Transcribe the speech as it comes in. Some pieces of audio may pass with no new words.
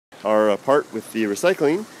our part with the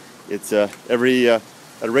recycling. It's at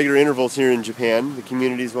regular intervals here in Japan. The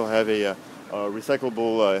communities will have a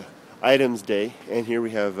recyclable items day, and here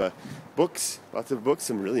we have books, lots of books,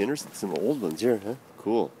 some really interesting, some old ones here, huh?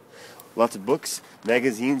 Cool. Lots of books,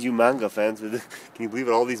 magazines, you manga fans. Can you believe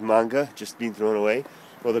it? All these manga just being thrown away.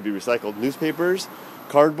 Well, they'll be recycled. Newspapers,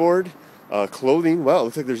 cardboard, clothing. Wow, it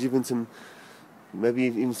looks like there's even maybe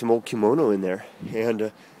even some old kimono in there.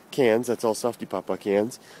 And cans, that's all Softy Papa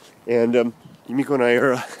cans. And Yumiko and I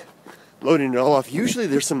are loading it all off. Usually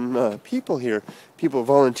there's some people here, people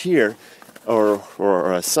volunteer or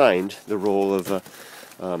are assigned the role of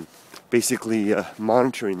basically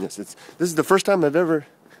monitoring this. This is the first time I've ever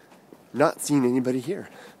not seen anybody here.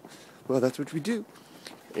 Well, that's what we do.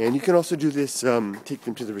 And you can also do this, take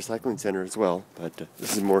them to the recycling center as well, but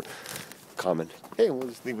this is more common. Hey, we'll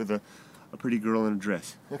just leave with a pretty girl in a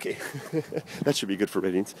dress. Okay, that should be good for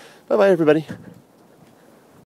ratings. Bye-bye, everybody.